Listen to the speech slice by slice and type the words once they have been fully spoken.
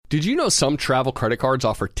Did you know some travel credit cards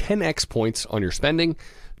offer 10x points on your spending?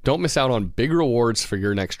 Don't miss out on big rewards for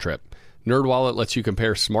your next trip. NerdWallet lets you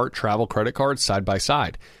compare smart travel credit cards side by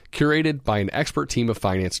side, curated by an expert team of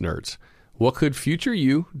finance nerds. What could future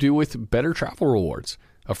you do with better travel rewards?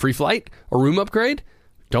 A free flight? A room upgrade?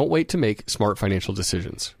 Don't wait to make smart financial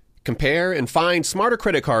decisions. Compare and find smarter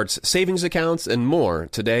credit cards, savings accounts, and more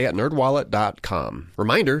today at nerdwallet.com.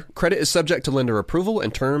 Reminder, credit is subject to lender approval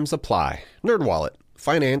and terms apply. NerdWallet.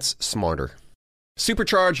 Finance smarter.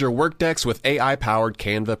 Supercharge your work decks with AI-powered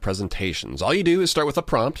Canva presentations. All you do is start with a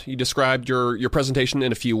prompt. You describe your presentation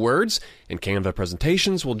in a few words, and Canva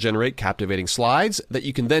presentations will generate captivating slides that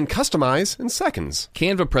you can then customize in seconds.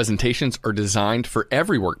 Canva presentations are designed for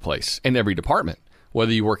every workplace and every department.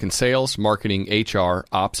 Whether you work in sales, marketing, HR,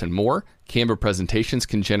 ops, and more, Canva presentations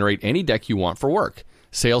can generate any deck you want for work.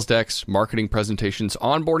 Sales decks, marketing presentations,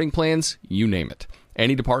 onboarding plans, you name it.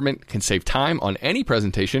 Any department can save time on any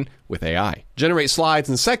presentation with AI. Generate slides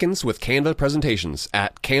in seconds with Canva presentations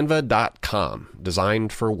at canva.com.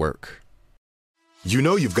 Designed for work. You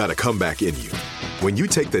know you've got a comeback in you. When you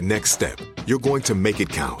take the next step, you're going to make it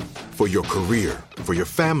count. For your career, for your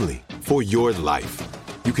family, for your life.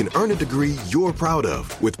 You can earn a degree you're proud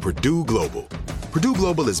of with Purdue Global. Purdue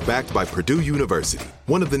Global is backed by Purdue University,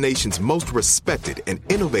 one of the nation's most respected and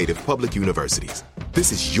innovative public universities.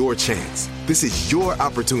 This is your chance. This is your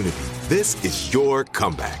opportunity. This is your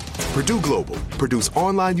comeback. Purdue Global, Purdue's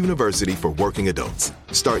online university for working adults.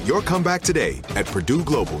 Start your comeback today at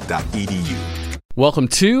purdueglobal.edu. Welcome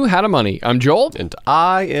to How to Money. I'm Joel. And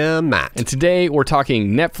I am Matt. And today we're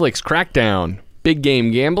talking Netflix Crackdown, big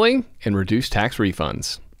game gambling, and reduced tax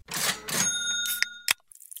refunds.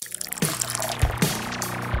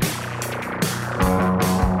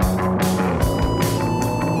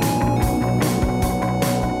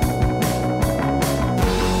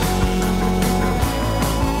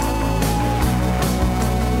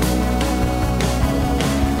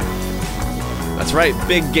 That's right,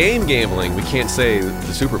 big game gambling. We can't say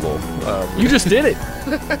the Super Bowl. You just did it.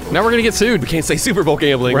 Now we're going to get sued. We can't say Super Bowl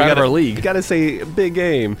gambling. We're out of our league. We got to say big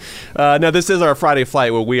game. Now, this is our Friday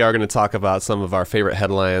Flight where we are going to talk about some of our favorite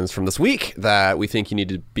headlines from this week that we think you need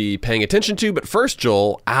to be paying attention to. But first,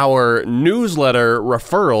 Joel, our newsletter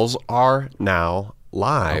referrals are now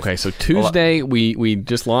live. Okay, so Tuesday we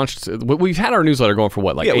just launched. We've had our newsletter going for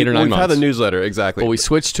what, 8 or 9 months? We've had the newsletter, exactly. But we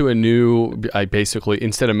switched to a new. I basically,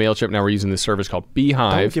 instead of MailChimp, now we're using this service called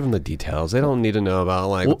Beehive. Don't give them the details. They don't need to know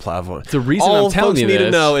about the platform. The reason I'm telling you this, all folks need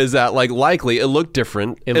to know is that likely it looked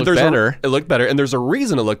different. It looked better. It looked better, and there's a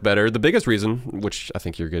reason it looked better. The biggest reason, which I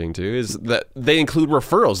think you're getting to, is that they include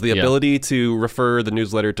referrals, the ability to refer the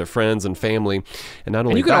newsletter to friends and family, and not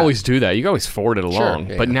only you can always do that. You can always forward it along,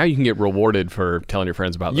 Sure, but now you can get rewarded for telling your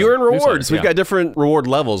friends about You're rewards. newsletter. We've got different reward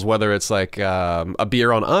levels, whether it's like a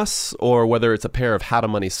beer on us or whether it's a pair of How to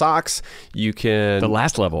Money socks. You can... The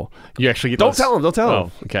last level. You actually get Don't tell them.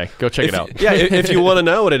 Oh, okay. Go check it out. Yeah, if you want to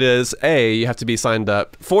know what it is, you have to be signed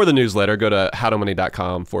up for the newsletter. Go to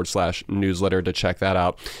howtomoney.com/newsletter to check that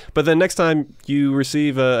out. But then next time you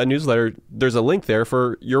receive a newsletter, there's a link there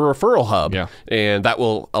for your referral hub. Yeah. And that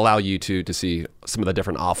will allow you to see some of the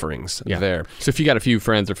different offerings there. So if you got a few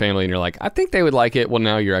friends or family and you're like, I think they would like it, well,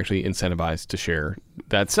 now you're actually incentivized to share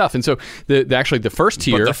that stuff. And so the first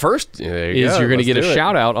tier you're going to get a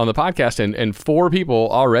shout out on the podcast, and 4 people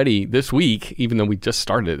already this week, even though we just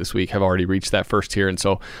started it this week, have already reached that first tier. And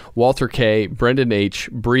so Walter K, Brendan H,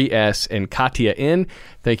 Bree S, and Katya N,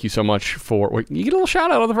 thank you so much you get a little shout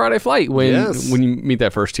out on the Friday Flight when you meet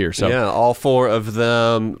that first tier. So yeah, all 4 of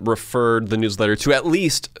them referred the newsletter to at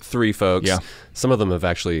least 3 folks. Yeah. Some of them have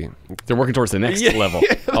actually... They're working towards the next level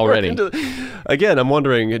already. Again, I'm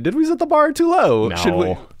wondering, did we set the bar too low?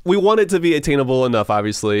 No. We want it to be attainable enough,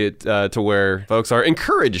 obviously, to where folks are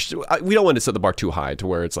encouraged. We don't want to set the bar too high to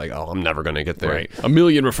where it's like, oh, I'm never going to get there. Right. 1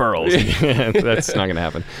 million referrals. That's not going to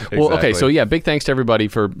happen. Exactly. Well, okay, so yeah, big thanks to everybody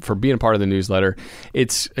for being a part of the newsletter.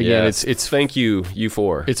 It's thank you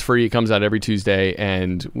for. It's free. It comes out every Tuesday,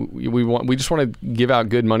 and we just want to give out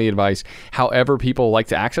good money advice. However people like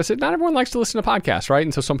to access it. Not everyone likes to listen to podcasts, right?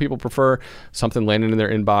 And so some people prefer something landing in their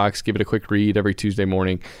inbox, give it a quick read every Tuesday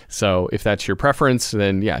morning. So if that's your preference,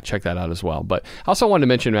 then yeah, check that out as well. But I also wanted to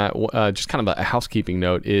mention, Matt, just kind of a housekeeping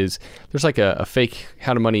note, is there's like a fake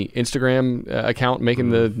How to Money Instagram account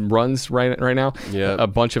making the runs right now. Yeah. A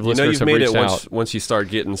bunch of listeners have reached out. Once you start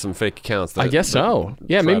getting some fake accounts. I guess so.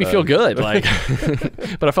 Yeah, it made me feel good.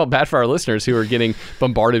 But I felt bad for our listeners who are getting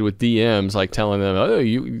bombarded with DMs, like telling them, oh,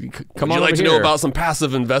 you come on over here. Would you like to know about some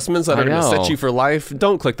passive investments that are going to set you for life?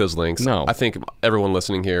 Don't click those links. No. I think everyone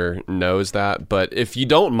listening here knows that. But if you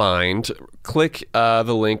don't mind, click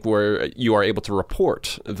the link where you are able to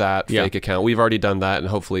report that fake account. We've already done that, and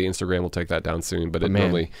hopefully Instagram will take that down soon. But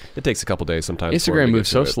it takes a couple days sometimes. Instagram moves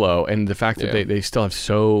so slow, and the fact that they still have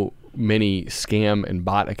so many scam and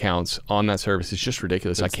bot accounts on that service is just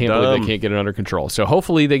ridiculous. I can't believe they can't get it under control. So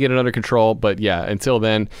hopefully they get it under control. But yeah, until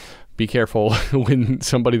then, be careful when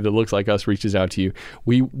somebody that looks like us reaches out to you.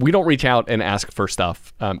 We don't reach out and ask for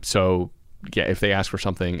stuff. So yeah, if they ask for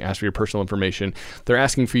something, ask for your personal information. They're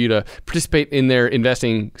asking for you to participate in their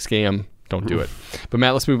investing scam. Don't do it. But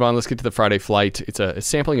Matt, let's move on. Let's get to the Friday Flight. It's a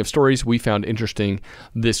sampling of stories we found interesting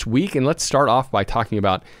this week. And let's start off by talking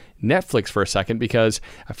about Netflix for a second, because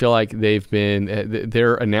I feel like they've been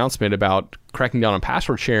their announcement about cracking down on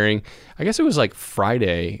password sharing, I guess it was like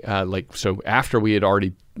Friday, so after we had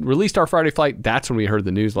already released our Friday Flight, that's when we heard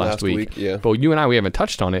the news last week. Yeah. But you and I, we haven't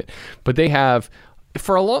touched on it. But they have,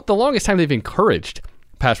 for the longest time, they've encouraged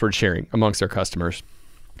password sharing amongst their customers.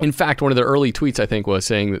 In fact, one of their early tweets, I think, was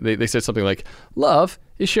saying that they said something like, "Love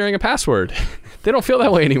is sharing a password." They don't feel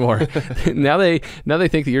that way anymore. Now they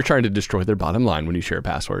think that you're trying to destroy their bottom line when you share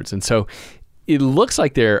passwords. And so it looks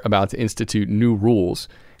like they're about to institute new rules,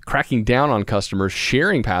 cracking down on customers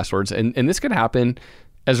sharing passwords. And this could happen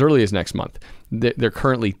as early as next month. They're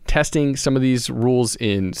currently testing some of these rules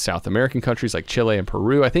in South American countries like Chile and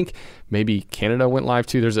Peru. I think maybe Canada went live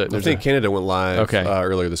too. I think Canada went live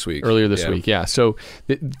earlier this week. Yeah. So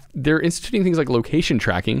they're instituting things like location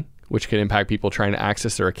tracking, which can impact people trying to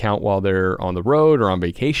access their account while they're on the road or on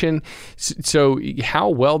vacation. So how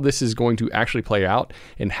well this is going to actually play out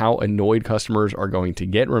and how annoyed customers are going to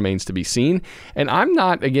get remains to be seen. And I'm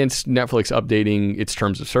not against Netflix updating its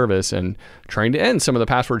terms of service and trying to end some of the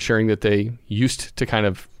password sharing that they used to kind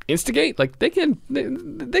of instigate. Like they can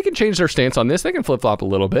change their stance on this. They can flip-flop a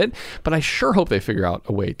little bit, but I sure hope they figure out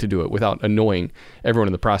a way to do it without annoying everyone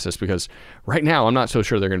in the process, because right now I'm not so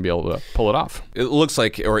sure they're going to be able to pull it off. It looks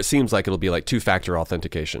like, or it seems like it'll be like two-factor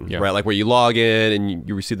authentication, right? Like where you log in and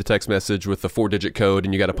you receive the text message with the 4-digit code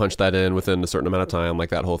and you got to punch that in within a certain amount of time, like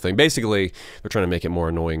that whole thing. Basically, they're trying to make it more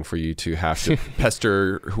annoying for you to have to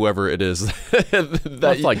pester whoever it is.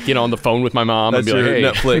 That's like get on the phone with my mom and be like, "Hey,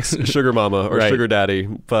 Netflix sugar mama or sugar daddy."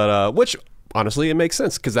 But which honestly, it makes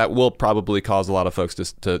sense, because that will probably cause a lot of folks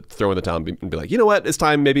to throw in the towel and be like, you know what, it's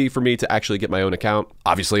time maybe for me to actually get my own account.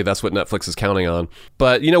 Obviously, that's what Netflix is counting on.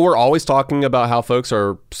 But, we're always talking about how folks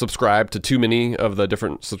are subscribed to too many of the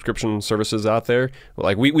different subscription services out there.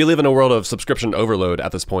 Like, we live in a world of subscription overload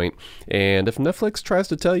at this point. And if Netflix tries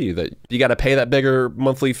to tell you that you got to pay that bigger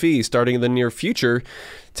monthly fee starting in the near future,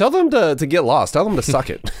 tell them to get lost. Tell them to suck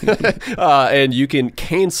it. And you can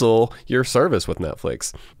cancel your service with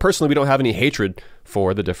Netflix. Personally, we don't have any hatred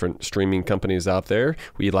for the different streaming companies out there.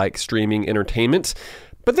 We like streaming entertainment,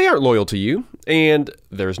 but they aren't loyal to you. And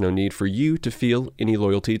there's no need for you to feel any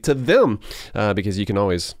loyalty to them, because you can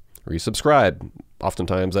always resubscribe,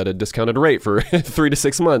 oftentimes at a discounted rate for 3 to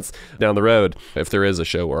 6 months down the road, if there is a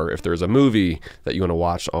show or if there's a movie that you want to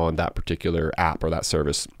watch on that particular app or that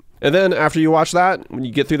service. And then after you watch that, when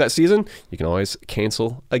you get through that season, you can always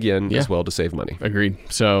cancel again as well to save money. Agreed.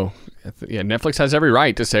 So, Netflix has every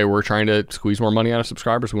right to say we're trying to squeeze more money out of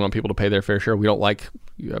subscribers. We want people to pay their fair share. We don't like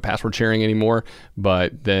password sharing anymore.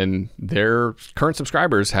 But then their current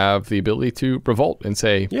subscribers have the ability to revolt and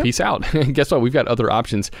say, peace out. And guess what? We've got other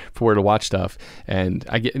options for where to watch stuff. And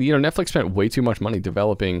Netflix spent way too much money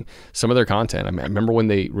developing some of their content. I remember when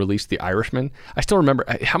they released The Irishman. I still remember,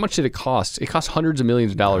 how much did it cost? It cost hundreds of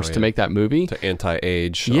millions of dollars to make that movie. To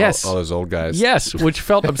anti-age all those old guys. Yes, which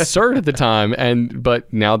felt absurd at the time.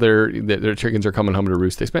 But now their chickens are coming home to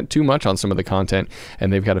roost. They spent too much on some of the content,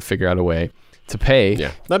 and they've got to figure out a way to pay.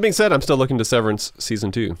 Yeah. That being said, I'm still looking to Severance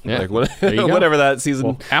season 2. Yeah. Whatever that season.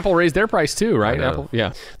 Well, Apple raised their price too, right? Apple.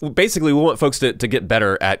 Yeah. Basically, we want folks to get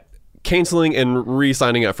better at canceling and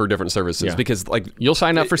re-signing up for different services, because you'll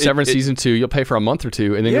sign up for Severance season 2, you'll pay for a month or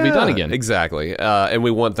two, and then you'll be done again. Exactly. And we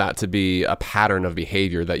want that to be a pattern of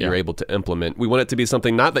behavior that you're able to implement. We want it to be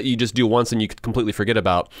something not that you just do once and you completely forget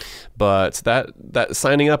about, but that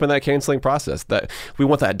signing up and that canceling process, that we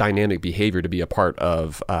want that dynamic behavior to be a part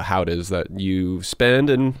of how it is that you spend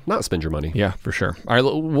and not spend your money. Yeah, for sure. All right,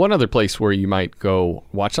 one other place where you might go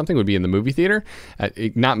watch something would be in the movie theater.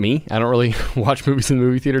 Not me. I don't really watch movies in the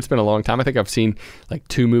movie theater. It's been a long time. I think I've seen like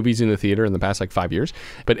 2 movies in the theater in the past 5 years.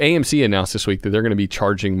 But AMC announced this week that they're going to be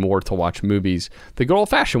charging more to watch movies the good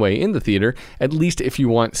old-fashioned way in the theater, at least if you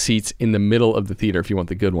want seats in the middle of the theater, if you want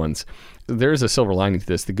the good ones. There's a silver lining to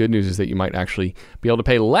this. The good news is that you might actually be able to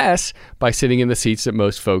pay less by sitting in the seats that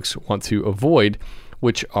most folks want to avoid,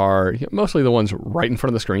 which are mostly the ones right in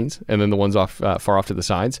front of the screens and then the ones far off to the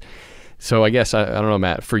sides. So I guess, I don't know,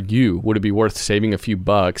 Matt, for you, would it be worth saving a few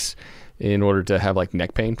bucks in order to have like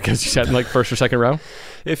neck pain because you sat in like first or second row?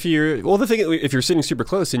 If you're if you're sitting super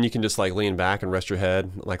close, then you can just like lean back and rest your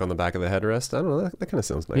head like on the back of the headrest. I don't know. That kind of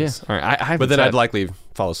sounds nice. Yeah. All right. But then I'd likely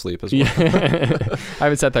fall asleep as well. I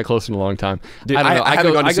haven't sat that close in a long time. Dude, I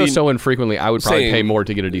don't know. I go see so infrequently. I would probably pay more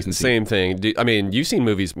to get a decent seat. Same thing. I mean, you've seen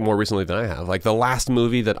movies more recently than I have. Like the last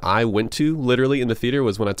movie that I went to, literally in the theater,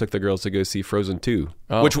 was when I took the girls to go see Frozen 2,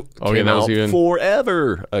 which came out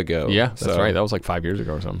forever ago. Yeah, that's right. That was like 5 years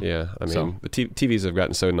ago or something. Yeah, I mean, the TVs have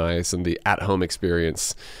gotten so nice, and the at-home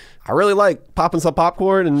experience. I really like popping some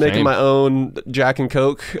popcorn and making my own Jack and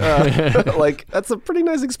Coke. Like, that's a pretty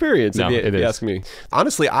nice experience, if you ask me.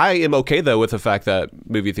 Honestly, I am okay, though, with the fact that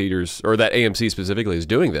movie theaters, or that AMC specifically, is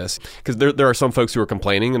doing this. Because there are some folks who are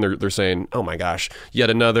complaining, and they're saying, oh my gosh,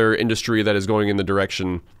 yet another industry that is going in the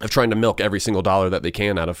direction of trying to milk every single dollar that they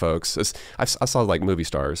can out of folks. I saw, like, movie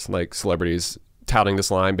stars, like celebrities, touting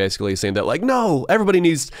this line, basically saying that, like, no, everybody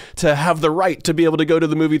needs to have the right to be able to go to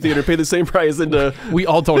the movie theater, pay the same price, and we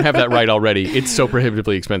all don't have that right already. It's so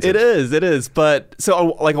prohibitively expensive. It is. But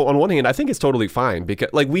so, like, on one hand, I think it's totally fine because,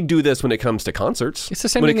 like, we do this when it comes to concerts. It's the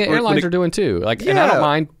same thing that airlines are doing too. Like, and I don't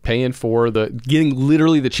mind paying for getting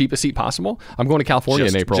literally the cheapest seat possible. I'm going to California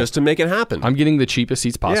in April just to make it happen. I'm getting the cheapest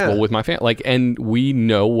seats possible with my family. Like, and we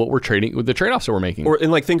know what we're trading with the trade-offs that we're making.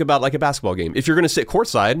 And like, think about like a basketball game. If you're going to sit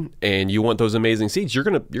courtside and you want those amazing seats, you're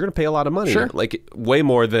gonna pay a lot of money, like way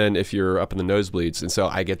more than if you're up in the nosebleeds. And so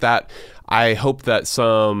I get that. I hope that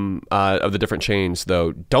some of the different chains,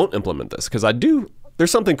 though, don't implement this, because there's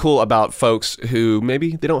something cool about folks who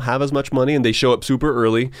maybe they don't have as much money and they show up super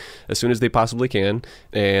early as soon as they possibly can,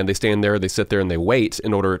 and they stand there, they sit there, and they wait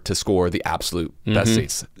in order to score the absolute best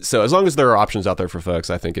seats. So as long as there are options out there for folks,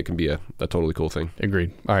 I think it can be a totally cool thing.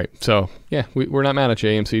 Agreed. All right. So yeah, we're not mad at you,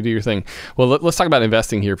 AMC. Do your thing. Well, let's talk about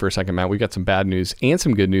investing here for a second, Matt. We've got some bad news and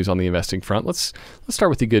some good news on the investing front. Let's start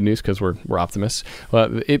with the good news because we're optimists.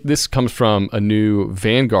 This comes from a new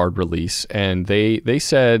Vanguard release, and they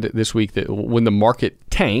said this week that when the market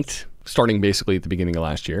tanked, starting basically at the beginning of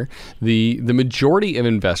last year, the majority of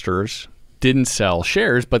investors didn't sell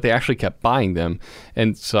shares, but they actually kept buying them.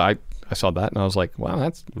 And so I saw that and I was like, wow,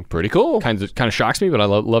 that's pretty cool. Kind of shocks me, but I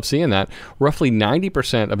love seeing that. Roughly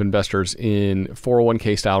 90% of investors in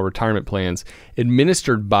 401k style retirement plans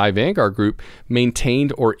administered by Vanguard Group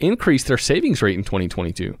maintained or increased their savings rate in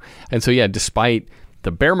 2022. And so, yeah, despite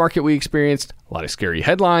the bear market we experienced, a lot of scary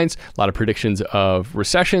headlines, a lot of predictions of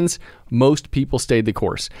recessions, most people stayed the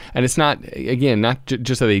course. And it's not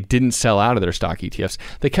just that they didn't sell out of their stock ETFs.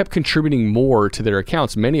 They kept contributing more to their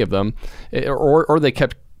accounts, many of them, or they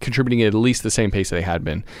kept contributing at least the same pace they had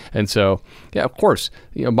been. And so, yeah, of course,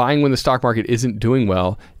 buying when the stock market isn't doing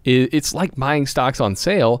well, it's like buying stocks on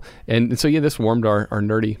sale. And so, yeah, this warmed our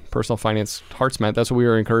nerdy personal finance hearts, Matt. That's what we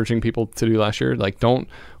were encouraging people to do last year. Like, don't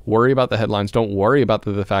worry about the headlines. Don't worry about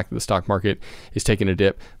the fact that the stock market is taking a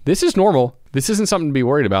dip. This is normal. This isn't something to be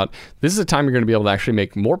worried about. This is a time you're going to be able to actually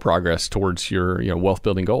make more progress towards your wealth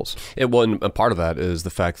building goals. And a part of that is the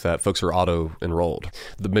fact that folks are auto enrolled.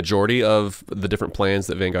 The majority of the different plans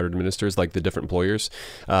that Vanguard administers, like the different employers,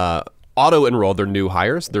 auto-enroll their new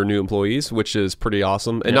hires, their new employees, which is pretty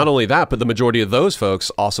awesome. And not only that, but the majority of those folks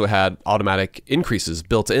also had automatic increases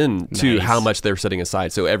built in to how much they're setting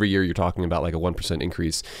aside. So every year you're talking about like a 1%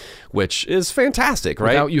 increase, which is fantastic, right?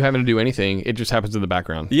 Without you having to do anything, it just happens in the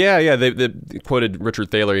background. Yeah. They quoted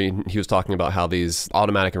Richard Thaler. He was talking about how these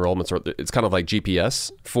automatic enrollments it's kind of like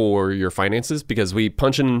GPS for your finances, because we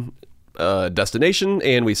punch in destination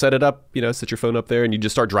and we set it up, set your phone up there and you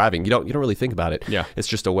just start driving. You don't really think about it. Yeah. It's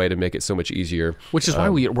just a way to make it so much easier. Which is why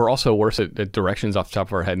we're also worse at directions off the top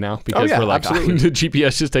of our head now, because we're like, the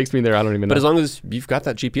GPS just takes me there. I don't even know. But as long as you've got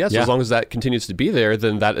that GPS, as long as that continues to be there,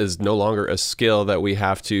 then that is no longer a skill that we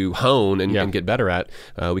have to hone and get better at.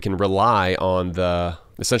 We can rely on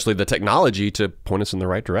essentially the technology to point us in the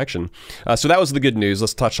right direction. So that was the good news.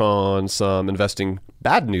 Let's touch on some investing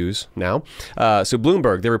bad news now. So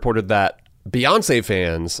Bloomberg, they reported that Beyonce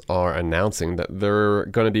fans are announcing that they're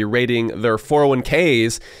going to be raiding their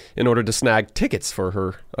 401ks in order to snag tickets for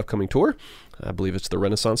her upcoming tour. I believe it's the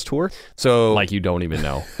Renaissance Tour. So, like, you don't even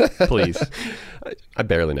know. Please. I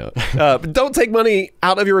barely know it. But don't take money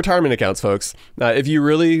out of your retirement accounts, folks. If you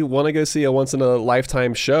really want to go see a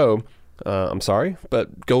once-in-a-lifetime show, I'm sorry,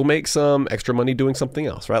 but go make some extra money doing something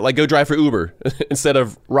else, right? Like go drive for Uber instead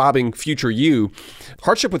of robbing future you.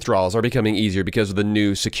 Hardship withdrawals are becoming easier because of the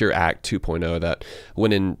new Secure Act 2.0 that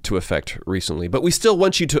went into effect recently. But we still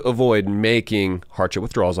want you to avoid making hardship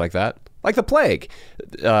withdrawals like that, like the plague.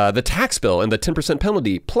 The tax bill and the 10%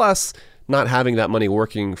 penalty, plus not having that money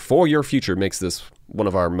working for your future, makes this one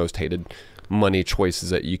of our most hated money choices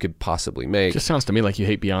that you could possibly make. Just sounds to me like you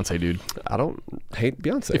hate Beyonce, dude. I don't hate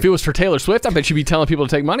Beyonce. If it was for Taylor Swift, I bet you'd be telling people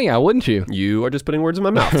to take money out, wouldn't you? You are just putting words in my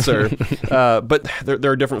mouth, sir. But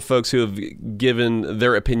there are different folks who have given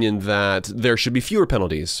their opinion that there should be fewer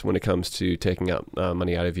penalties when it comes to taking out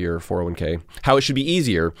money out of your 401k, how it should be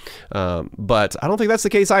easier. But I don't think that's the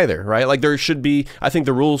case either, right? Like there should be, I think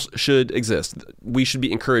the rules should exist. We should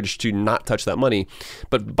be encouraged to not touch that money.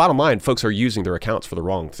 But bottom line, folks are using their accounts for the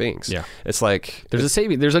wrong things. Yeah. It's like...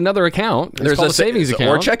 There's another account. There's a savings account.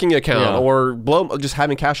 Or a checking account or just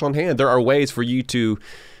having cash on hand. There are ways for you to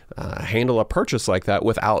handle a purchase like that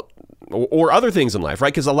without... Or other things in life,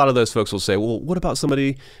 right? Because a lot of those folks will say, well, what about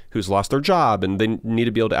somebody who's lost their job and they need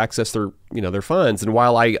to be able to access their funds? And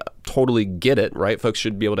while I totally get it, right? Folks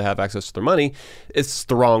should be able to have access to their money. It's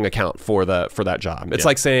the wrong account for that job. It's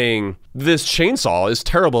like saying this chainsaw is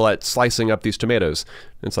terrible at slicing up these tomatoes.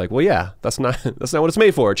 It's like, well, yeah, that's not what it's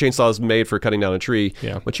made for. A chainsaw is made for cutting down a tree.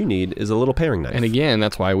 Yeah. What you need is a little paring knife. And again,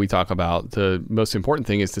 that's why we talk about the most important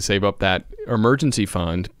thing is to save up that emergency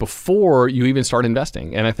fund before you even start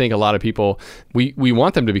investing. And I think a lot of people, we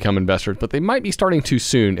want them to become investors, but they might be starting too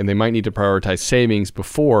soon and they might need to prioritize savings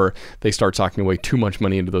before they start socking away too much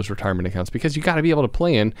money into those retirement accounts, because you got to be able to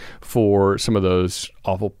plan for some of those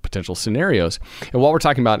awful potential scenarios. And while we're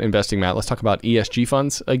talking about investing, Matt, let's talk about ESG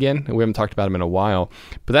funds again. We haven't talked about them in a while,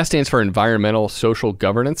 but that stands for environmental social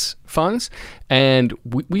governance funds. And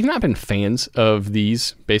we've not been fans of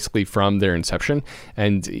these basically from their inception.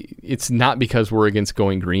 And it's not because we're against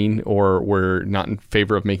going green or we're not in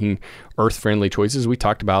favor of making earth-friendly choices. We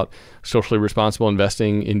talked about socially responsible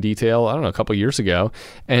investing in detail, I don't know, a couple of years ago.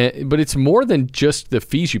 But it's more than just the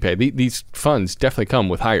fees you pay. These funds definitely come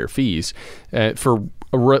with higher fees for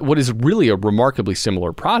what is really a remarkably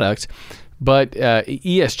similar product. But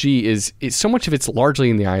ESG is so much of it's largely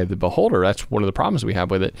in the eye of the beholder. That's one of the problems we have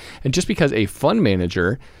with it. And just because a fund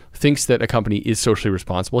manager thinks that a company is socially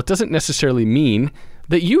responsible, it doesn't necessarily mean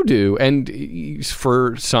that you do. And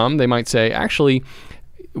for some, they might say, actually,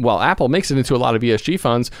 while Apple makes it into a lot of ESG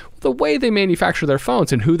funds, the way they manufacture their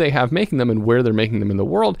phones and who they have making them and where they're making them in the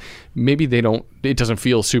world, maybe it doesn't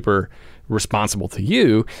feel super responsible to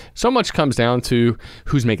you. So much comes down to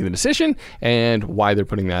who's making the decision and why they're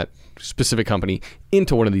putting that specific company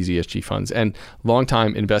into one of these ESG funds. And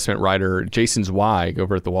longtime investment writer Jason Zweig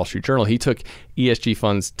over at the Wall Street Journal, he took ESG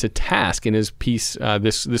funds to task in his piece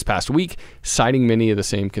this past week, citing many of the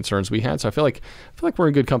same concerns we had. So I feel like we're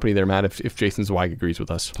in good company there, Matt, if Jason Zweig agrees with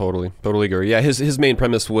us. Totally agree. Yeah, his main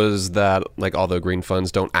premise was that, like, although green funds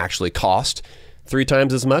don't actually cost 3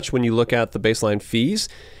 times as much when you look at the baseline fees,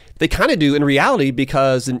 they kind of do in reality,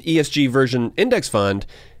 because an ESG version index fund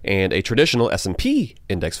and a traditional S&P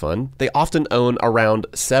index fund, they often own around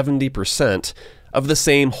 70% of the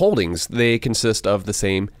same holdings. They consist of the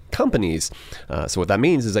same companies. So what that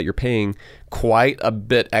means is that you're paying quite a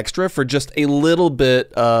bit extra for just a little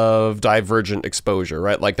bit of divergent exposure,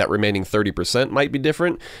 right? Like that remaining 30% might be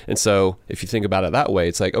different. And so if you think about it that way,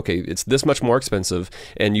 it's like, okay, it's this much more expensive,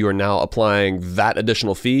 and you are now applying that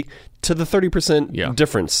additional fee to the 30%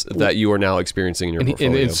 difference that you are now experiencing in your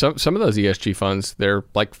portfolio. And some of those ESG funds, they're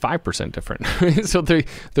like 5% different. So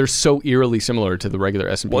they're so eerily similar to the regular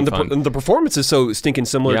S&P fund. And the performance is so stinking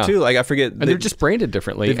similar too. Like I forget. And they're just branded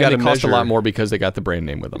differently. And they cost a lot more because they got the brand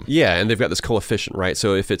name with them. Yeah, and they've got this coefficient, right?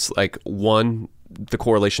 So if it's like 1, the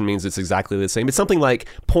correlation means it's exactly the same. It's something like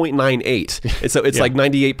 0.98. So it's like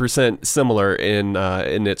 98% similar in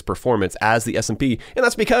its performance as the S&P, and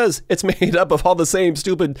that's because it's made up of all the same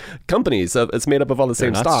stupid companies. It's made up of all the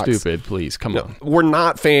same stocks. Not stupid, please, come on. We're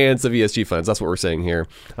not fans of ESG funds. That's what we're saying here,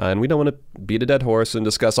 and we don't want to beat a dead horse and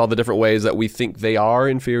discuss all the different ways that we think they are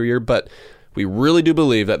inferior, but we really do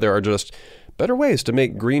believe that there are just better ways to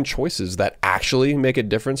make green choices that actually make a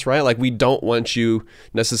difference, right? Like, we don't want you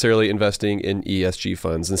necessarily investing in ESG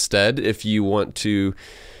funds. Instead, if you want to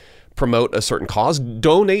promote a certain cause,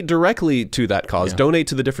 donate directly to that cause. Donate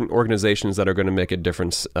to the different organizations that are going to make a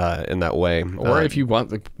difference in that way. Or if you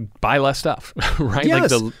want, buy less stuff, right?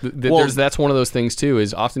 Yes. Like that's one of those things too,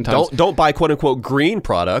 is oftentimes... Don't buy quote unquote green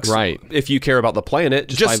products. Right. If you care about the planet,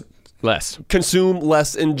 just buy less. Consume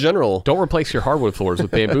less in general. Don't replace your hardwood floors with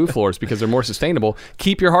bamboo floors because they're more sustainable.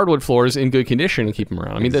 Keep your hardwood floors in good condition and keep them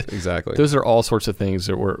around. I mean, exactly. Those are all sorts of things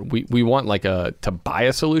that we want to buy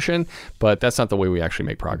a solution, but that's not the way we actually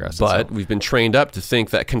make progress. But we've been trained up to think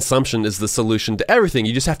that consumption is the solution to everything.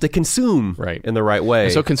 You just have to consume in the right way.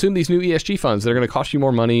 And so consume these new ESG funds. They're going to cost you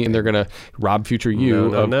more money, and they're going to rob future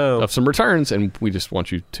you of some returns, and we just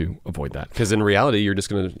want you to avoid that. Because in reality, you're just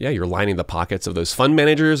going to, you're lining the pockets of those fund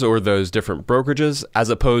managers or those different brokerages, as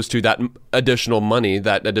opposed to that additional money,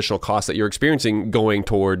 that additional cost that you're experiencing going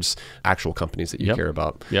towards actual companies that you care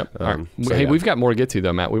about. Yep. All right. Hey, we've got more to get to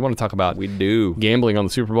though, Matt. We want to talk about gambling on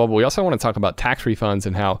the Super Bowl, but we also want to talk about tax refunds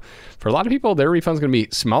and how for a lot of people, their refund's going to be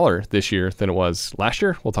smaller this year than it was last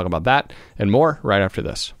year. We'll talk about that and more right after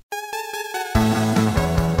this.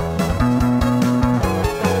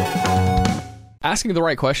 Asking the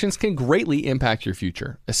right questions can greatly impact your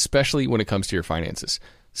future, especially when it comes to your finances.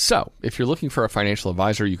 So, if you're looking for a financial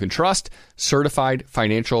advisor you can trust, certified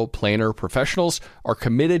financial planner professionals are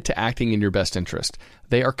committed to acting in your best interest.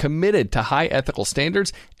 They are committed to high ethical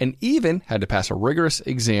standards and even had to pass a rigorous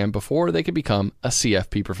exam before they could become a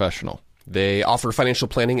CFP professional. They offer financial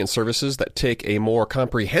planning and services that take a more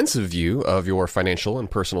comprehensive view of your financial and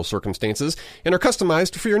personal circumstances and are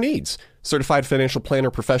customized for your needs. Certified financial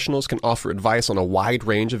planner professionals can offer advice on a wide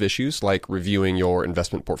range of issues like reviewing your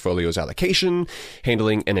investment portfolio's allocation,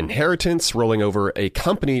 handling an inheritance, rolling over a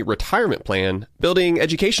company retirement plan, building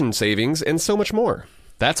education savings, and so much more.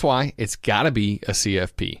 That's why it's got to be a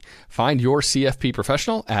CFP. Find your CFP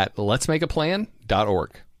professional at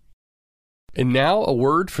letsmakeaplan.org. And now a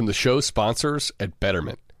word from the show sponsors at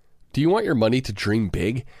Betterment. Do you want your money to dream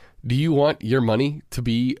big? Do you want your money to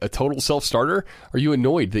be a total self-starter? Are you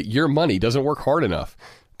annoyed that your money doesn't work hard enough?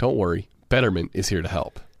 Don't worry, Betterment is here to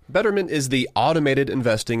help. Betterment is the automated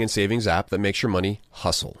investing and savings app that makes your money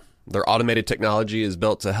hustle. Their automated technology is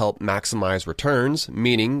built to help maximize returns,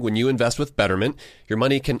 meaning when you invest with Betterment, your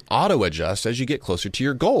money can auto-adjust as you get closer to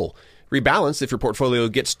your goal. Rebalance if your portfolio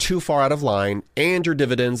gets too far out of line and your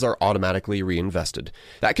dividends are automatically reinvested.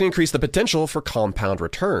 That can increase the potential for compound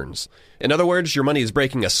returns. In other words, your money is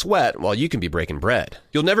breaking a sweat while you can be breaking bread.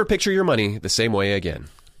 You'll never picture your money the same way again.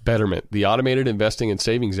 Betterment, the automated investing and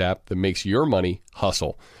savings app that makes your money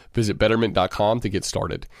hustle. Visit Betterment.com to get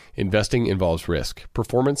started. Investing involves risk.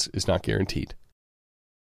 Performance is not guaranteed.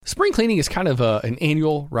 Spring cleaning is kind of an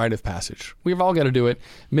annual rite of passage. We've all got to do it,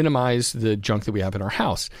 minimize the junk that we have in our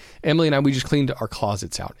house. Emily and I, we just cleaned our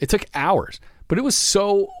closets out. It took hours, but it was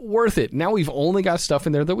so worth it. Now we've only got stuff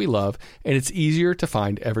in there that we love, and it's easier to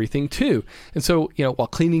find everything too. And so, while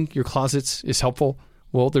cleaning your closets is helpful,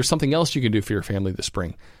 well, there's something else you can do for your family this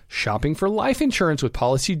spring. Shopping for life insurance with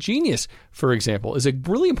Policy Genius, for example, is a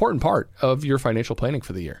really important part of your financial planning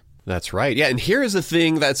for the year. That's right. Yeah, and here is the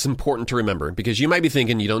thing that's important to remember, because you might be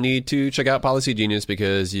thinking you don't need to check out Policy Genius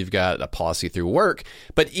because you've got a policy through work.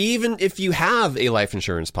 But even if you have a life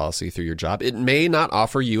insurance policy through your job, it may not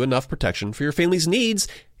offer you enough protection for your family's needs,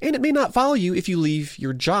 and it may not follow you if you leave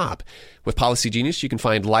your job. With Policy Genius, you can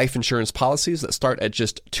find life insurance policies that start at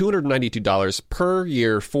just $292 per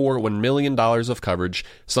year for $1 million of coverage.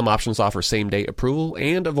 Some options offer same-day approval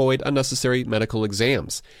and avoid unnecessary medical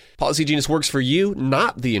exams. Policy Genius works for you,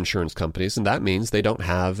 not the insurance companies, and that means they don't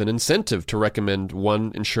have an incentive to recommend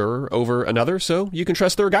one insurer over another, so you can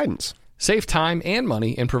trust their guidance. Save time and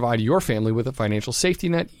money and provide your family with a financial safety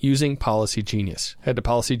net using Policy Genius. Head to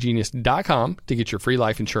policygenius.com to get your free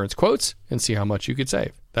life insurance quotes and see how much you could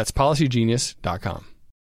save. That's policygenius.com.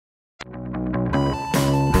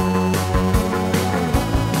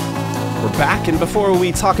 We're back, and before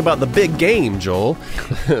we talk about the big game, Joel,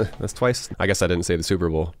 that's twice. I guess I didn't say the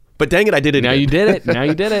Super Bowl. But dang it, I did it. Now you did it. Now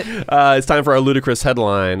you did it. It's time for our ludicrous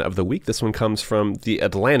headline of the week. This one comes from The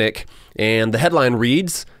Atlantic, and the headline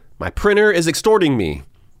reads, "My printer is extorting me,"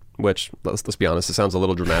 which, let's be honest, it sounds a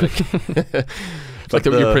little dramatic. It's like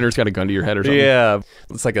your printer's got a gun to your head or something. Yeah,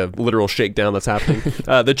 it's like a literal shakedown that's happening.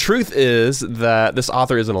 The truth is that this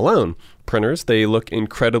author isn't alone. Printers, they look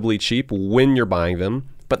incredibly cheap when you're buying them.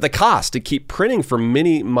 But the cost to keep printing for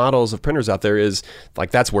many models of printers out there is,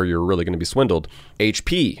 that's where you're really going to be swindled.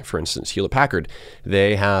 HP, for instance, Hewlett-Packard,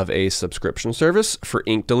 they have a subscription service for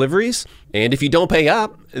ink deliveries. And if you don't pay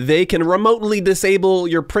up, they can remotely disable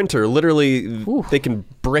your printer. Literally, they can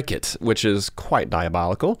brick it, which is quite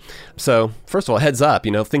diabolical. So, first of all, heads up,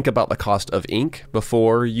 think about the cost of ink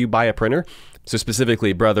before you buy a printer. So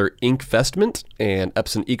specifically, Brother Inkvestment and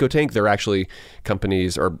Epson EcoTank, they're actually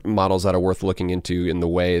companies or models that are worth looking into in the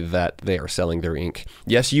way that they are selling their ink.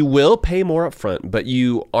 Yes, you will pay more up front, but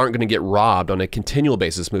you aren't going to get robbed on a continual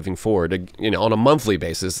basis moving forward, on a monthly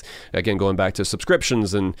basis. Again, going back to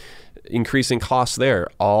subscriptions and increasing costs there.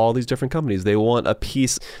 All these different companies, they want a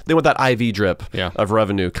piece, they want that IV drip of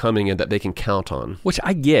revenue coming in that they can count on. Which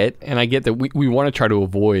I get, and I get that we want to try to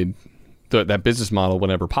avoid that business model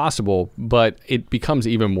whenever possible, but it becomes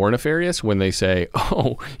even more nefarious when they say,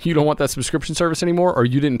 "Oh, you don't want that subscription service anymore, or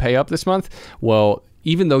you didn't pay up this month." Well,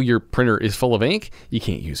 even though your printer is full of ink, you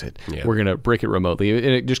can't use it. Yeah. We're going to brick it remotely. And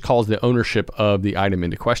it just calls the ownership of the item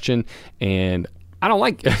into question. And I don't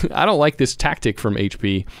like this tactic from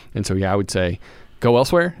HP. And so, I would say go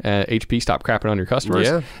elsewhere. HP, stop crapping on your customers.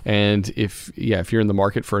 Yeah. And if you're in the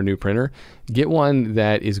market for a new printer, get one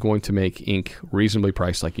that is going to make ink reasonably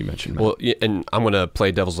priced, like you mentioned, Matt. Well, and I'm going to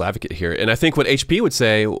play devil's advocate here. And I think what HP would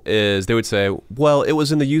say is they would say, well, it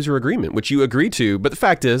was in the user agreement, which you agreed to. But the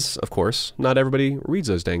fact is, of course, not everybody reads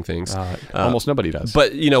those dang things. Almost nobody does.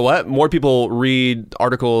 But you know what? More people read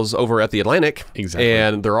articles over at The Atlantic. Exactly.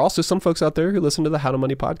 And there are also some folks out there who listen to the How to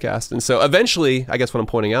Money podcast. And so eventually, I guess what I'm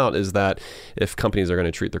pointing out is that if companies are going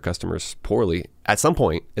to treat their customers poorly, at some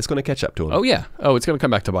point, it's going to catch up to them. Oh, yeah. Oh, it's going to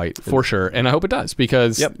come back to bite for sure. And I hope it does,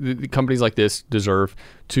 because the companies like this deserve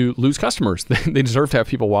to lose customers. They deserve to have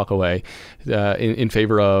people walk away in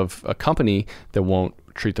favor of a company that won't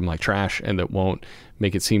treat them like trash and that won't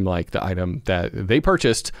make it seem like the item that they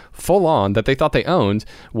purchased full on that they thought they owned.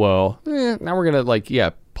 Well, now we're going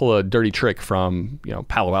to pull a dirty trick from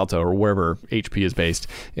Palo Alto or wherever HP is based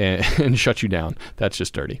and shut you down. That's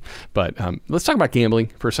just dirty. But let's talk about gambling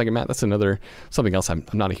for a second, Matt. That's something else I'm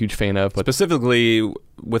not a huge fan of. But specifically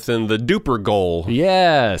within the duper goal.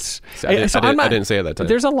 Yes. I didn't say it that time.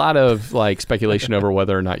 There's a lot of speculation over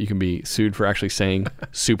whether or not you can be sued for actually saying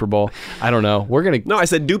Super Bowl. I don't know. No, I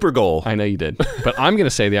said duper goal. I know you did. But I'm going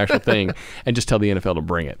to say the actual thing and just tell the NFL to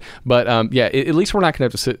bring it. But at least we're not going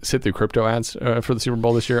to have to sit through crypto ads for the Super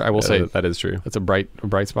Bowl this year. I will say that is true. That's a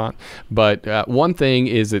bright spot. But one thing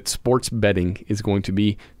is that sports betting is going to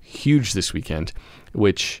be huge this weekend,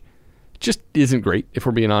 which just isn't great, if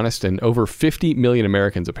we're being honest. And over 50 million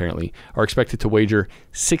Americans apparently are expected to wager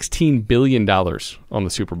 $16 billion on the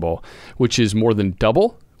Super Bowl, which is more than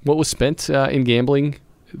double what was spent in gambling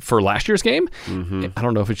for last year's game. Mm-hmm. I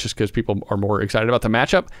don't know if it's just because people are more excited about the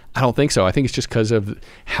matchup. I don't think so. I think it's just because of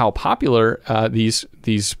how popular these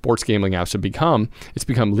sports gambling apps have become. It's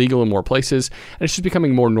become legal in more places, and it's just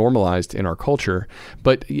becoming more normalized in our culture.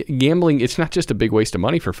 But gambling, it's not just a big waste of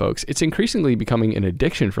money for folks. It's increasingly becoming an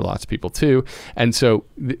addiction for lots of people too. And so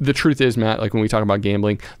the truth is, Matt, when we talk about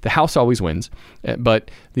gambling, the house always wins. But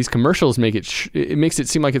these commercials make it makes it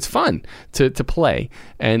seem like it's fun to play.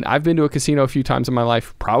 And I've been to a casino a few times in my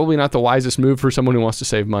life. Probably not the wisest move for someone who wants to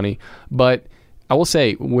save money, but I will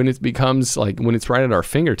say when it becomes when it's right at our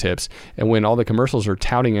fingertips and when all the commercials are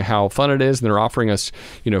touting how fun it is and they're offering us,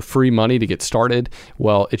 free money to get started,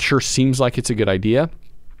 well, it sure seems like it's a good idea.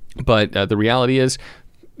 But the reality is,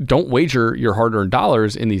 don't wager your hard-earned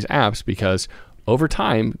dollars in these apps because over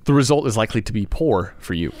time, the result is likely to be poor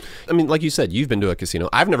for you. I mean, like you said, you've been to a casino.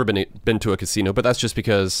 I've never been to a casino, but that's just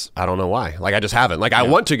because I don't know why. I just haven't. I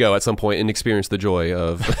want to go at some point and experience the joy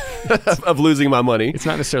of of losing my money. It's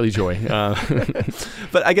not necessarily joy.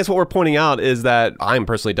 But I guess what we're pointing out is that I'm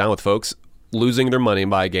personally down with folks losing their money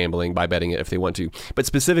by gambling, by betting it if they want to. But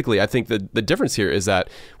specifically, I think the difference here is that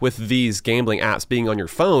with these gambling apps being on your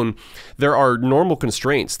phone, there are normal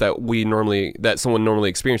constraints that someone normally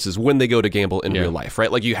experiences when they go to gamble in real life,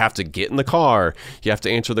 right? You have to get in the car, you have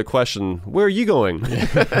to answer the question, where are you going?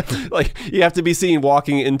 You have to be seen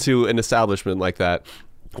walking into an establishment like that,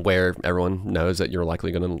 where everyone knows that you're likely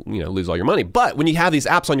going to lose all your money. But when you have these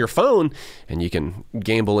apps on your phone and you can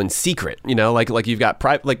gamble in secret, you've got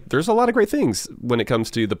there's a lot of great things when it comes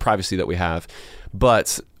to the privacy that we have.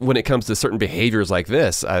 But when it comes to certain behaviors like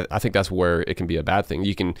this, I think that's where it can be a bad thing.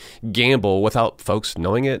 You can gamble without folks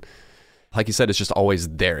knowing it. Like you said, it's just always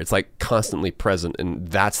there. It's constantly present, and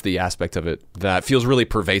that's the aspect of it that feels really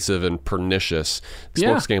pervasive and pernicious.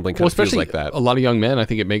 Sports gambling kind of feels like that. A lot of young men, I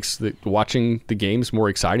think it makes watching the games more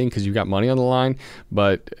exciting because you've got money on the line,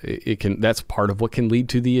 but that's part of what can lead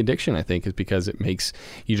to the addiction, I think, is because it makes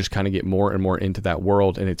you just kind of get more and more into that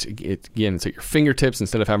world, and it's at your fingertips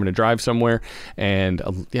instead of having to drive somewhere. And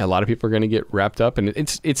a lot of people are going to get wrapped up, and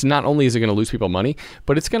it's not only is it going to lose people money,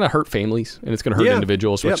 but it's going to hurt families and it's going to hurt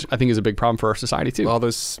individuals, which I think is a big problem for our society too. All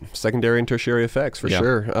those secondary and tertiary effects for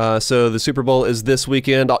sure. So the Super Bowl is this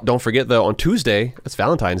weekend. Don't forget though, on Tuesday, it's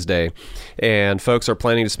Valentine's Day, and folks are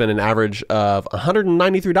planning to spend an average of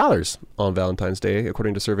 $193 on Valentine's Day,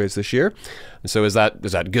 according to surveys this year. And so is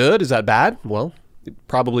that good? Is that bad? Well, it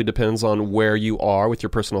probably depends on where you are with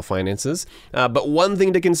your personal finances. But one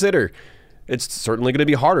thing to consider, it's certainly going to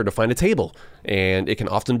be harder to find a table, and it can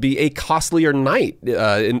often be a costlier night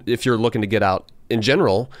if you're looking to get out in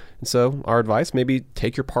general. And so our advice, maybe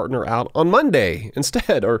take your partner out on Monday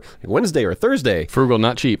instead, or Wednesday or Thursday. Frugal,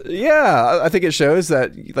 not cheap. Yeah, I think it shows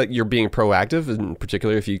that you're being proactive, in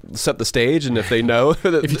particular if you set the stage and if they know.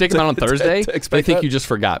 That if you take them out on Thursday, they think you just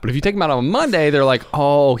forgot. But if you take them out on Monday, they're like,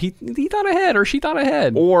 oh, he thought ahead, or she thought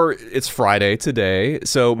ahead. Or it's Friday today,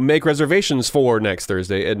 so make reservations for next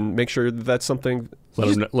Thursday and make sure that's something.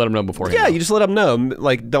 Let them know beforehand. Yeah, you just let them know.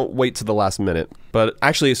 Like, don't wait to the last minute. But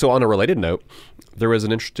actually, so on a related note, there was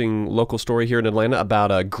an interesting local story here in Atlanta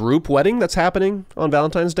about a group wedding that's happening on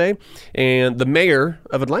Valentine's Day. And the mayor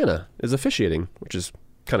of Atlanta is officiating, which is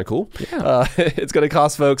kind of cool. Yeah. It's going to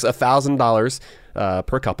cost folks $1,000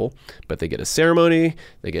 per couple, but they get a ceremony,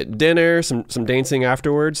 they get dinner, some dancing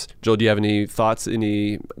afterwards. Joel, do you have any thoughts? Do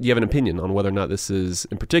you have an opinion on whether or not this is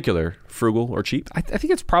in particular frugal or cheap? I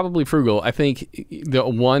think it's probably frugal. I think the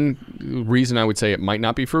one reason I would say it might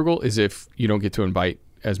not be frugal is if you don't get to invite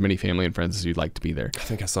as many family and friends as you'd like to be there. I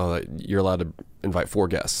think I saw that you're allowed to invite 4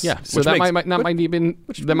 guests. Yeah, so that might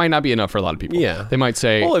not be enough for a lot of people. Yeah, they might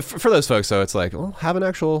say. Well, for those folks, though, it's like, well, have an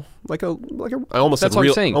actual I almost that's said what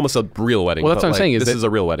real, I'm saying. almost a real wedding. Well, that's what I'm saying. This is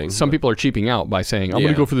a real wedding. Some people are cheaping out by saying, "I'm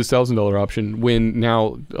going to go for this $1,000 option," when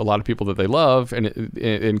now a lot of people that they love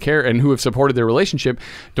and care and who have supported their relationship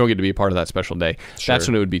don't get to be a part of that special day. Sure. That's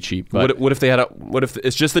when it would be cheap. But what if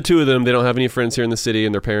it's just the 2 of them? They don't have any friends here in the city,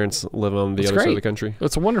 and their parents live on the other side of the country.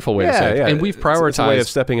 It's a wonderful way to say it. Yeah. And we've prioritized it's a way of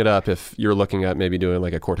stepping it up if you're looking at maybe doing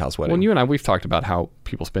like a courthouse wedding. Well, you and I, we've talked about how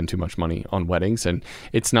people spend too much money on weddings, and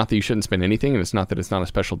it's not that you shouldn't spend anything, and it's not that it's not a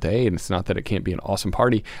special day, and it's not that it can't be an awesome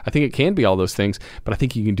party. I think it can be all those things, but I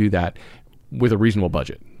think you can do that with a reasonable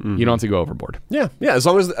budget. Mm-hmm. You don't have to go overboard. Yeah. As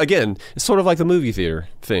long as, again, it's sort of like the movie theater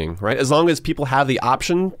thing, right? As long as people have the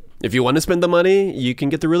option. If you want to spend the money, you can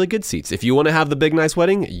get the really good seats. If you want to have the big, nice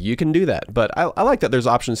wedding, you can do that. But I like that there's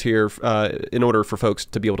options here in order for folks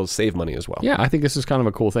to be able to save money as well. Yeah, I think this is kind of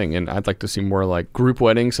a cool thing. And I'd like to see more like group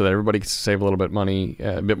weddings so that everybody can save a little bit money,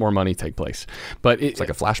 a bit more money take place. But it's like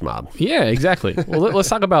a flash mob. Yeah, exactly. Well, let's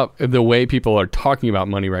talk about the way people are talking about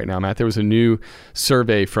money right now, Matt. There was a new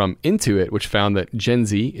survey from Intuit, which found that Gen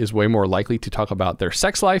Z is way more likely to talk about their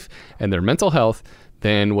sex life and their mental health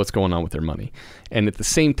than what's going on with their money. And at the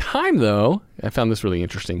same time, though, I found this really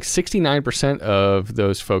interesting. 69% of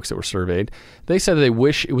those folks that were surveyed, they said they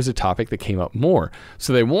wish it was a topic that came up more.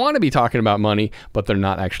 So they want to be talking about money, but they're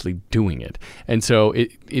not actually doing it. And so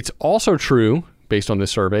it's also true, based on this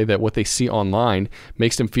survey, that what they see online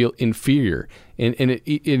makes them feel inferior. And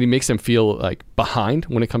it makes them feel like behind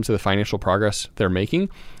when it comes to the financial progress they're making,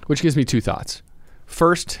 which gives me 2 thoughts.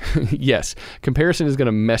 First, yes, comparison is going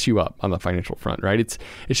to mess you up on the financial front, right? It's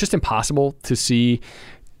just impossible to see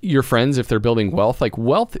your friends if they're building wealth. Like,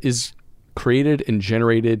 wealth is created and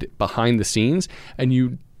generated behind the scenes, and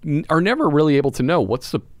you are never really able to know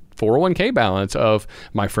what's the 401k balance of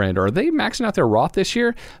my friend. Are they maxing out their Roth this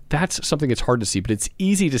year? That's something that's hard to see, but it's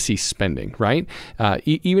easy to see spending, right?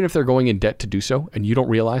 Even if they're going in debt to do so and you don't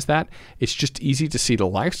realize that, it's just easy to see the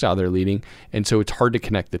lifestyle they're leading. And so it's hard to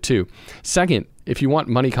connect the two. Second, if you want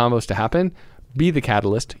money combos to happen, be the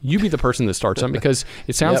catalyst. You be the person that starts them, because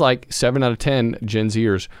it sounds like 7 out of 10 Gen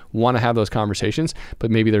Zers want to have those conversations, but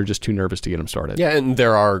maybe they're just too nervous to get them started. Yeah, and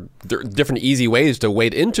there are different easy ways to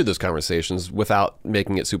wade into those conversations without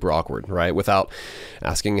making it super awkward, right? Without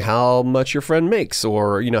asking how much your friend makes,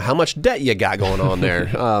 or how much debt you got going on there.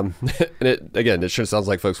 And it sure sounds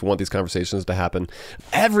like folks want these conversations to happen.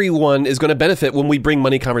 Everyone is going to benefit when we bring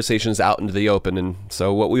money conversations out into the open, and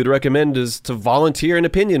so what we would recommend is to volunteer an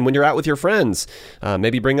opinion when you're out with your friends.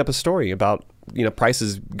 Maybe bring up a story about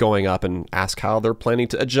prices going up and ask how they're planning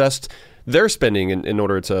to adjust their spending in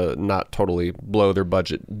order to not totally blow their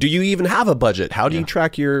budget. Do you even have a budget? How do you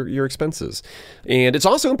track your expenses? And it's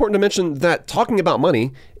also important to mention that talking about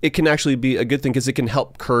money, it can actually be a good thing because it can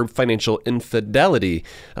help curb financial infidelity.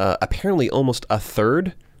 Apparently, almost a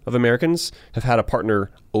third of Americans have had a partner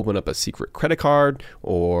open up a secret credit card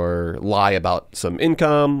or lie about some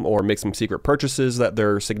income or make some secret purchases that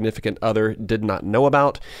their significant other did not know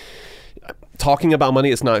about. Talking about money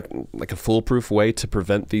is not like a foolproof way to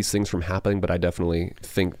prevent these things from happening, but I definitely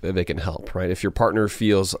think that they can help, right? If your partner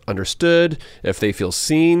feels understood, if they feel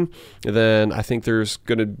seen, then I think there's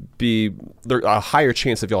going to be a higher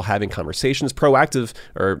chance of y'all having conversations, proactive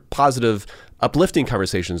or positive, uplifting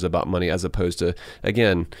conversations about money, as opposed to,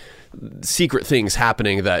 again, secret things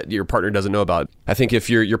happening that your partner doesn't know about. I think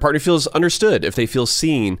if your partner feels understood, if they feel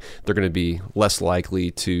seen, they're going to be less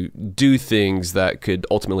likely to do things that could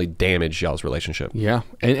ultimately damage y'all's relationship. Yeah.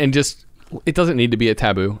 And just, it doesn't need to be a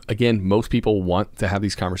taboo. Again, most people want to have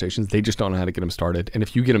these conversations. They just don't know how to get them started. And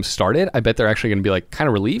if you get them started, I bet they're actually going to be like kind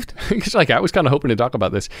of relieved. Because I was kind of hoping to talk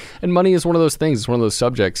about this. And money is one of those things. It's one of those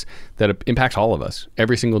subjects that impacts all of us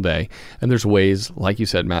every single day. And there's ways, like you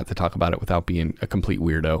said, Matt, to talk about it without being a complete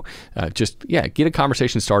weirdo. Get a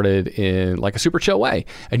conversation started in like a super chill way.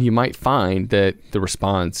 And you might find that the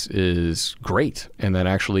response is great. And that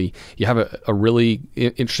actually you have a really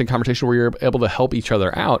interesting conversation where you're able to help each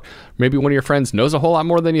other out. Maybe one of your friends knows a whole lot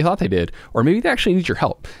more than you thought they did, or maybe they actually need your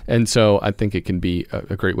help. And so I think it can be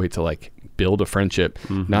a great way to build a friendship,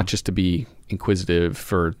 not just to be inquisitive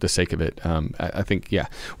for the sake of it. I think,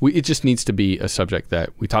 it just needs to be a subject that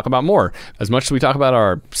we talk about more, as much as we talk about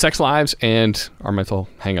our sex lives and our mental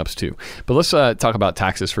hangups too. But let's talk about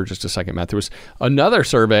taxes for just a second, Matt. There was another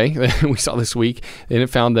survey that we saw this week, and it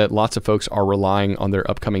found that lots of folks are relying on their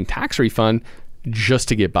upcoming tax refund just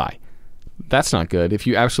to get by. That's not good. If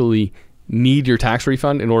you absolutely need your tax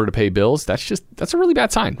refund in order to pay bills, that's a really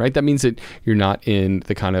bad sign, right? That means that you're not in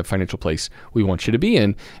the kind of financial place we want you to be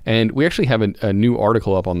in. And we actually have a new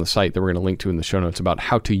article up on the site that we're going to link to in the show notes about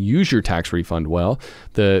how to use your tax refund well.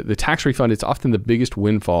 The tax refund is often the biggest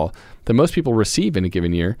windfall that most people receive in a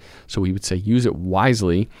given year. So we would say use it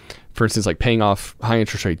wisely. For instance, like paying off high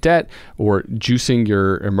interest rate debt or juicing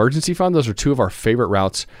your emergency fund. Those are two of our favorite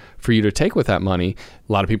routes for you to take with that money.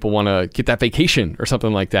 A lot of people want to get that vacation or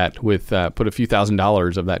something like that with put a few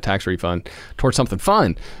 $1,000s of that tax refund towards something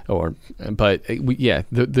fun.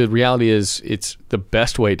 The reality is it's the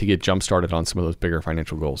best way to get jump started on some of those bigger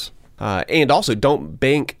financial goals. And also, don't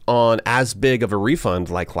bank on as big of a refund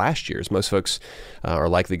like last year's. Most folks are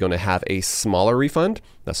likely going to have a smaller refund.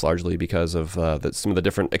 That's largely because of some of the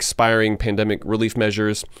different expiring pandemic relief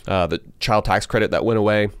measures, the child tax credit that went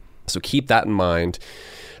away. So keep that in mind.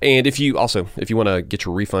 And if you want to get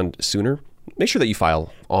your refund sooner, make sure that you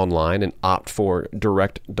file online and opt for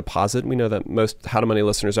direct deposit. We know that most How to Money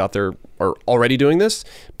listeners out there are already doing this,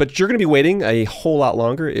 but you're going to be waiting a whole lot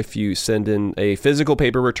longer if you send in a physical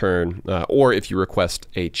paper return or if you request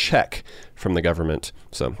a check from the government.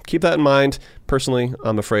 So keep that in mind. Personally,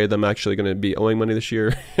 I'm afraid I'm actually going to be owing money this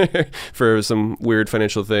year for some weird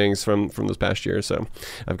financial things from this past year. So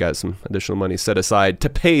I've got some additional money set aside to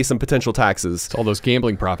pay some potential taxes. It's all those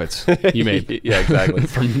gambling profits you made. Yeah, exactly.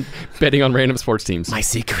 From betting on random sports teams. My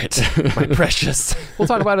secret. My precious. We'll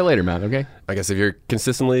talk about it later, Matt, okay? I guess if you're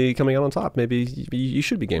consistently coming out on top, maybe you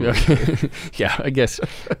should be gambling. Yeah, I guess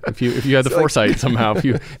if you had the foresight somehow, if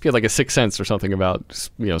you had like a sixth sense or something about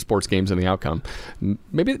sports games and the outcome,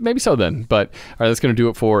 maybe so then. But all right, that's going to do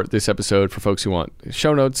it for this episode. For folks who want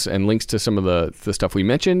show notes and links to some of the stuff we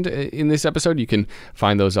mentioned in this episode, you can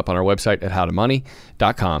find those up on our website at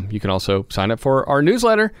howtomoney.com. You can also sign up for our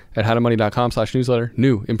newsletter at howtomoney.com/newsletter.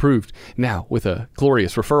 New, improved, now with a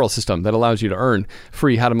glorious referral system that allows you to earn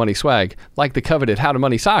free How to Money swag like the coveted How to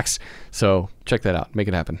Money socks. So check that out. Make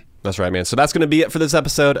it happen. That's right, man. So that's going to be it for this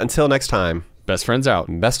episode. Until next time. Best friends out.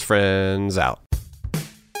 Best friends out.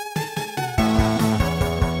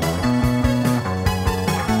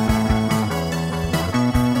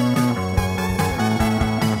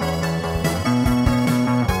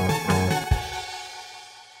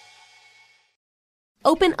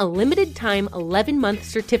 Open a limited-time 11-month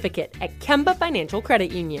certificate at Kemba Financial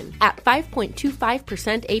Credit Union. At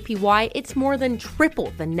 5.25% APY, it's more than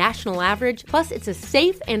triple the national average, plus it's a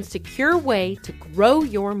safe and secure way to grow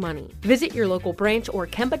your money. Visit your local branch or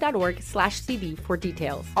kemba.org/CD for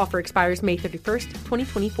details. Offer expires May 31st,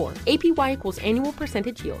 2024. APY equals annual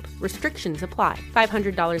percentage yield. Restrictions apply.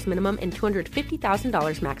 $500 minimum and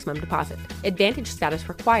 $250,000 maximum deposit. Advantage status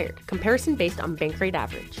required. Comparison based on bank rate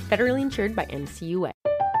average. Federally insured by NCUA.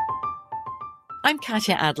 I'm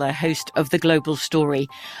Katya Adler, host of The Global Story.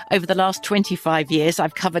 Over the last 25 years,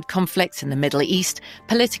 I've covered conflicts in the Middle East,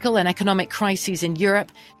 political and economic crises in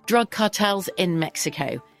Europe, drug cartels in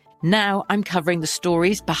Mexico. Now I'm covering the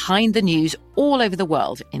stories behind the news all over the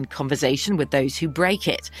world in conversation with those who break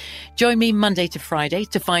it. Join me Monday to Friday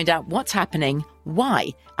to find out what's happening, why,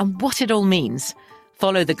 and what it all means.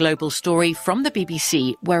 Follow The Global Story from the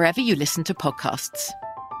BBC wherever you listen to podcasts.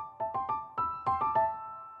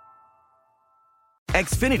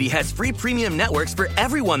 Xfinity has free premium networks for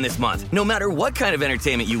everyone this month, no matter what kind of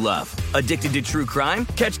entertainment you love. Addicted to true crime?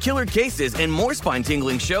 Catch killer cases and more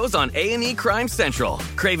spine-tingling shows on A&E Crime Central.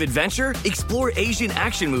 Crave adventure? Explore Asian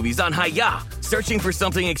action movies on Hi-Ya. Searching for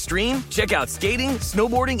something extreme? Check out skating,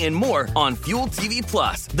 snowboarding, and more on Fuel TV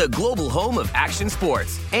Plus, the global home of action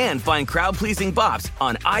sports. And find crowd-pleasing bops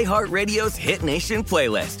on iHeartRadio's Hit Nation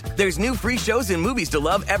playlist. There's new free shows and movies to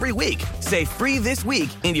love every week. Say free this week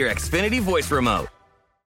in your Xfinity voice remote.